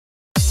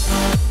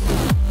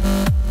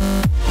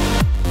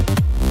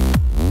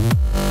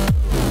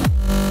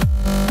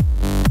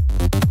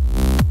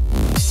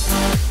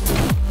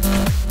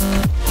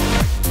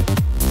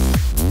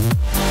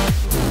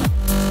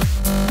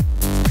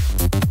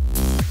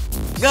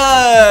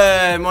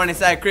Good morning,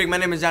 Side Creek. My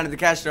name is Jonathan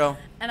Castro.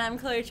 And I'm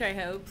Chloe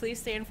Trejo.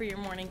 Please stand for your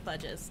morning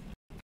pledges.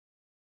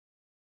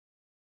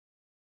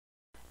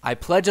 I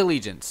pledge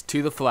allegiance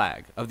to the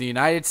flag of the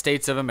United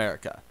States of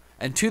America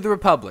and to the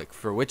republic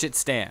for which it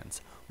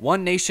stands,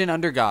 one nation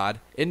under God,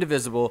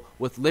 indivisible,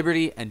 with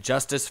liberty and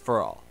justice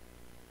for all.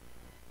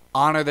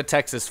 Honor the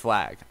Texas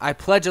flag. I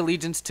pledge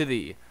allegiance to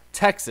thee,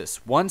 Texas,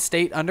 one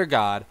state under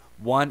God,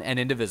 one and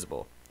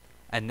indivisible.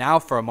 And now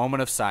for a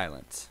moment of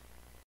silence.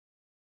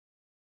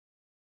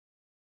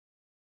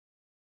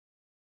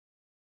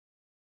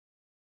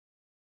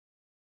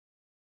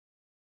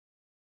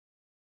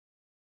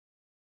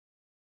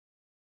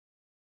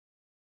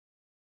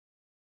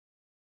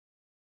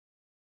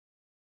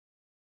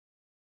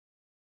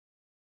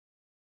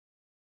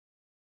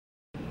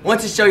 Want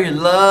to show your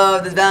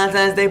love this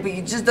Valentine's Day, but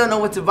you just don't know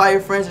what to buy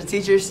your friends or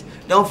teachers?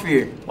 Don't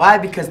fear. Why?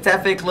 Because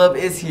Tafe Club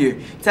is here.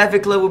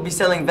 Tafe Club will be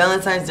selling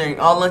Valentine's during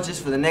all lunches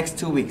for the next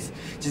 2 weeks.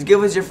 Just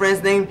give us your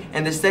friend's name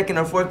and their second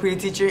or fourth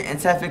period teacher, and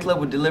Tafe Club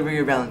will deliver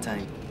your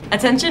Valentine.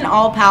 Attention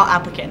all PAL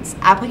applicants.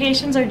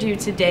 Applications are due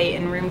today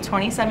in room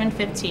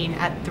 2715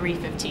 at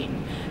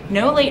 3:15.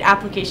 No late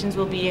applications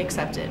will be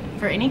accepted.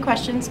 For any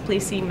questions,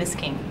 please see Ms.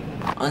 King.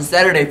 On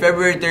Saturday,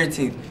 February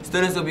 13th,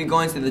 students will be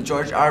going to the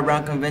George R.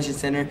 Brown Convention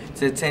Center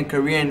to attend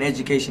Career and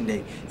Education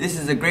Day. This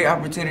is a great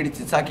opportunity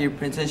to talk to your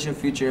potential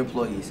future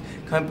employees.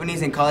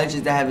 Companies and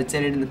colleges that have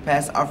attended in the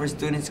past offer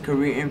students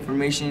career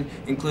information,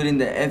 including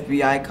the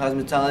FBI,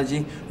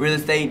 cosmetology, real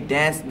estate,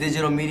 dance,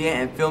 digital media,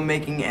 and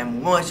filmmaking,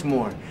 and much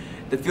more.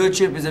 The field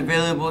trip is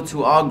available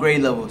to all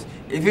grade levels.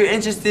 If you're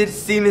interested,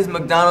 see Ms.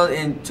 McDonald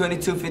in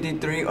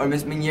 2253 or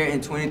Ms. Minier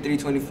in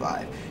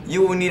 2325.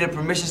 You will need a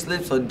permission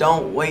slip, so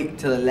don't wait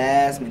till the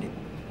last minute.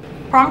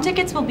 Prom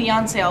tickets will be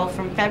on sale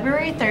from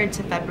February 3rd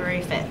to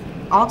February 5th.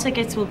 All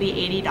tickets will be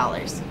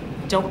 $80.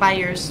 Don't buy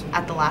yours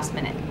at the last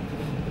minute.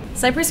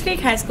 Cypress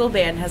Creek High School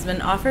Band has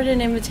been offered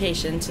an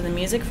invitation to the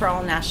Music for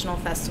All National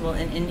Festival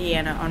in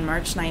Indiana on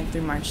March 9th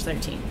through March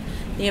 13th.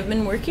 They have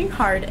been working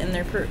hard and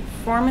their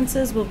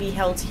performances will be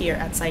held here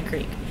at Cy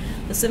Creek.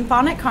 The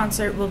symphonic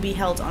concert will be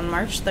held on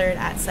March 3rd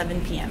at 7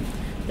 p.m.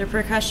 Their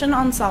percussion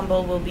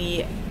ensemble will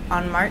be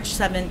on March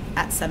 7th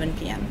at 7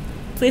 p.m.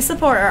 Please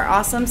support our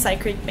awesome Cy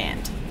Creek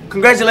Band.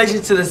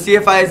 Congratulations to the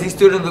CFISD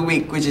Student of the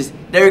Week, which is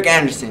Derek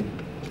Anderson.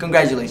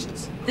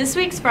 Congratulations. This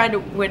week's spread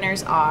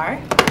winners are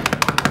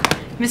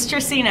Ms.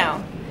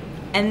 Tricino,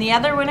 and the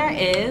other winner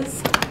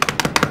is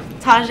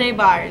Tajay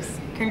Bars.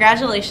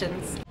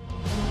 Congratulations.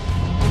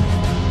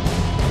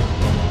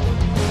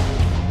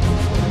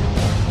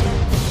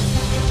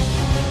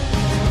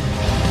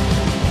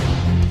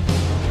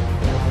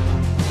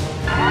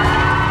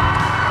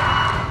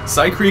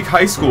 Cy Creek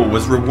High School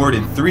was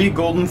rewarded 3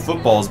 golden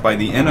footballs by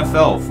the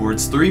NFL for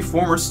its 3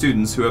 former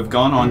students who have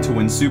gone on to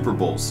win Super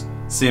Bowls.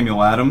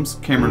 Samuel Adams,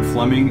 Cameron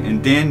Fleming,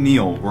 and Dan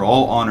Neal were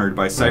all honored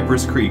by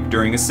Cypress Creek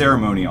during a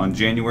ceremony on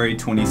January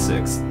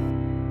 26th.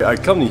 I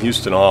come to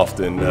Houston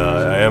often.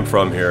 I am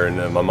from here,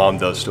 and my mom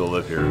does still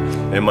live here,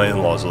 and my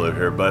in-laws live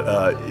here,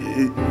 but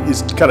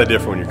it's kind of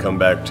different when you come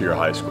back to your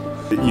high school.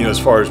 You know, as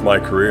far as my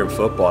career in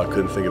football, I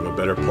couldn't think of a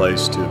better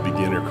place to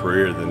begin a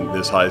career than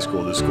this high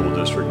school, this school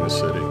district in the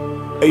city.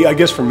 I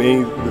guess for me,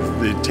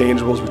 the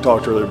tangibles, we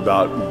talked earlier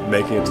about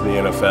making it to the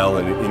NFL,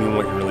 and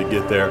anyone can really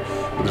get there,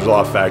 but there's a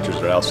lot of factors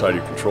that are outside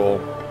your control.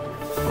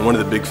 And one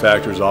of the big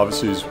factors,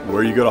 obviously, is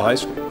where you go to high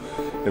school.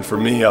 And for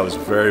me, I was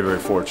very, very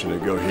fortunate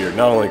to go here,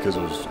 not only because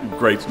it was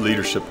great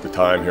leadership at the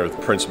time here with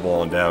the principal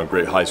on down,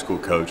 great high school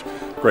coach,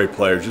 great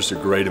players, just a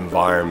great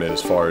environment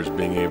as far as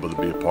being able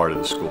to be a part of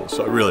the school.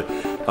 So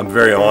I'm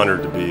very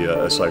honored to be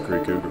a Cy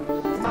Creek Cougar.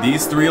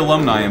 These 3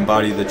 alumni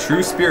embody the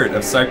true spirit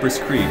of Cypress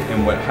Creek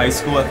and what high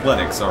school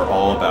athletics are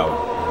all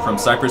about. From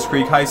Cypress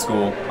Creek High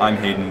School, I'm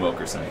Hayden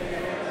Wilkerson.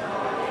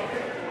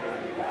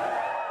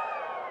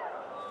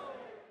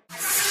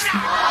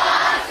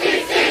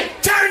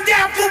 Turn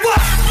down for what?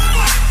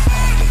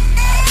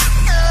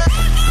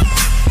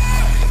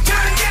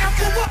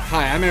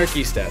 Hi, I'm Eric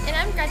Estep, And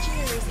I'm Gretchen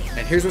Neruzzi.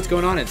 and here's what's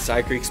going on in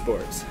Cy Creek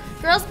Sports.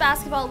 Girls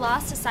basketball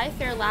lost to Cy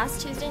Fair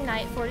last Tuesday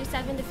night,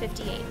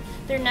 47-58.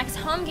 Their next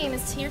home game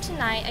is here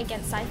tonight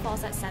against Cy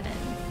Falls at 7.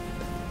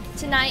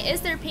 Tonight is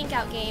their pink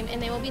out game,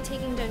 and they will be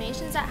taking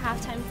donations at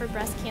halftime for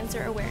breast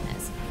cancer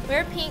awareness.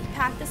 Wear pink,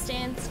 pack the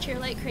stands, cheer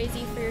like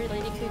crazy for your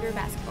Lady Cougar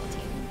basketball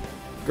team.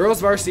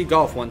 Girls varsity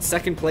golf won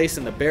 2nd place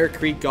in the Bear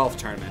Creek Golf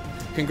Tournament.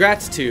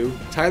 Congrats to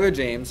Tyler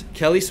James,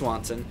 Kelly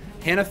Swanson,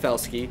 Hannah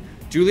Felsky,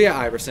 Julia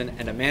Iverson,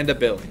 and Amanda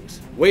Billings.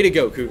 Way to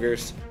go,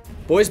 Cougars!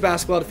 Boys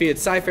basketball defeated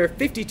Cy Fair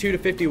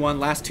 52-51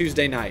 last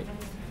Tuesday night.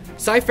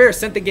 Cy Fair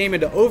sent the game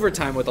into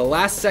overtime with a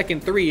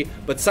last-second 3,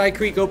 but Cy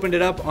Creek opened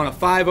it up on a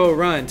 5-0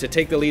 run to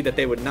take the lead that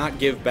they would not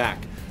give back.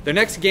 Their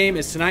next game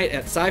is tonight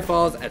at Cy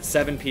Falls at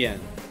 7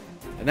 p.m.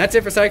 And that's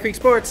it for Cy Creek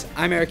Sports.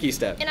 I'm Eric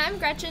Estep. And I'm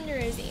Gretchen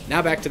Neruzzi.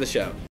 Now back to the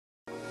show.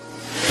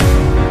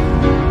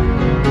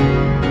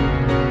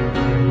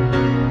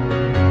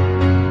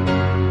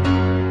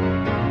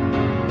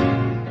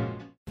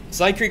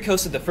 Cy Creek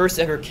hosted the first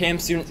ever CAM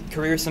Student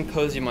Career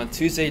Symposium on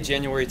Tuesday,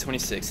 January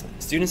 26th.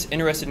 Students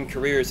interested in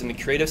careers in the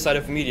creative side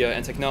of media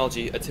and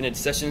technology attended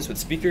sessions with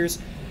speakers,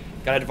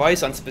 got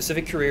advice on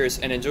specific careers,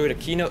 and enjoyed a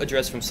keynote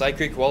address from Cy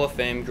Creek Wall of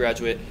Fame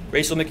graduate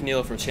Rachel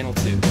McNeil from Channel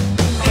 2.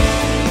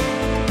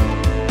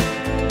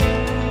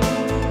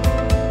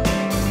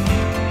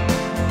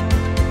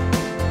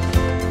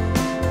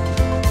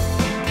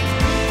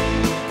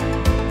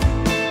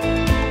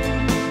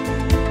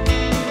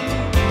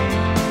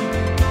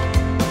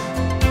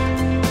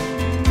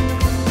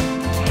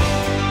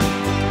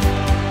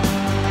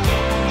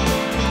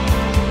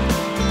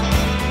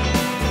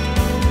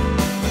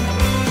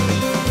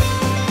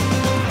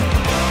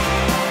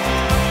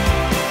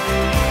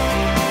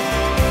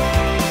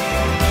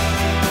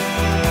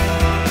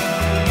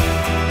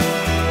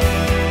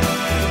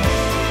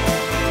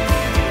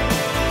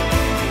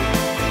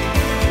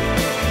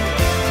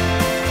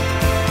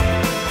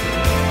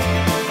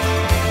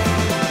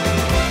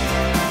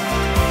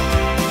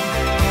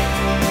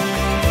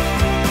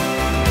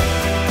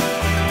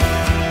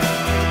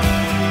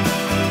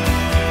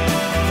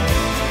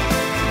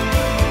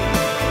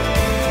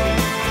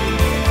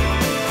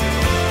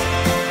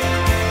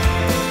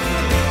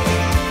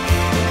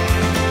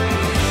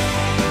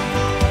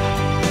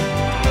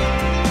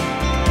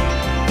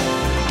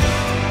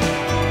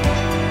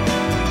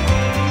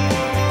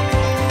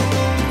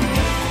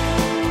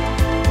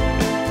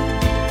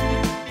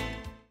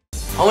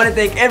 I want to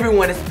thank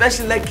everyone,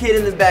 especially that kid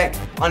in the back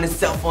on his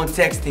cell phone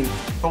texting,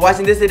 for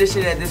watching this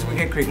edition at This Week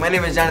at Creek. My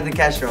name is Jonathan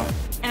Castro.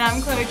 And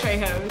I'm Chloe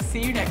Trejo.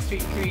 See you next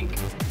week, Creek.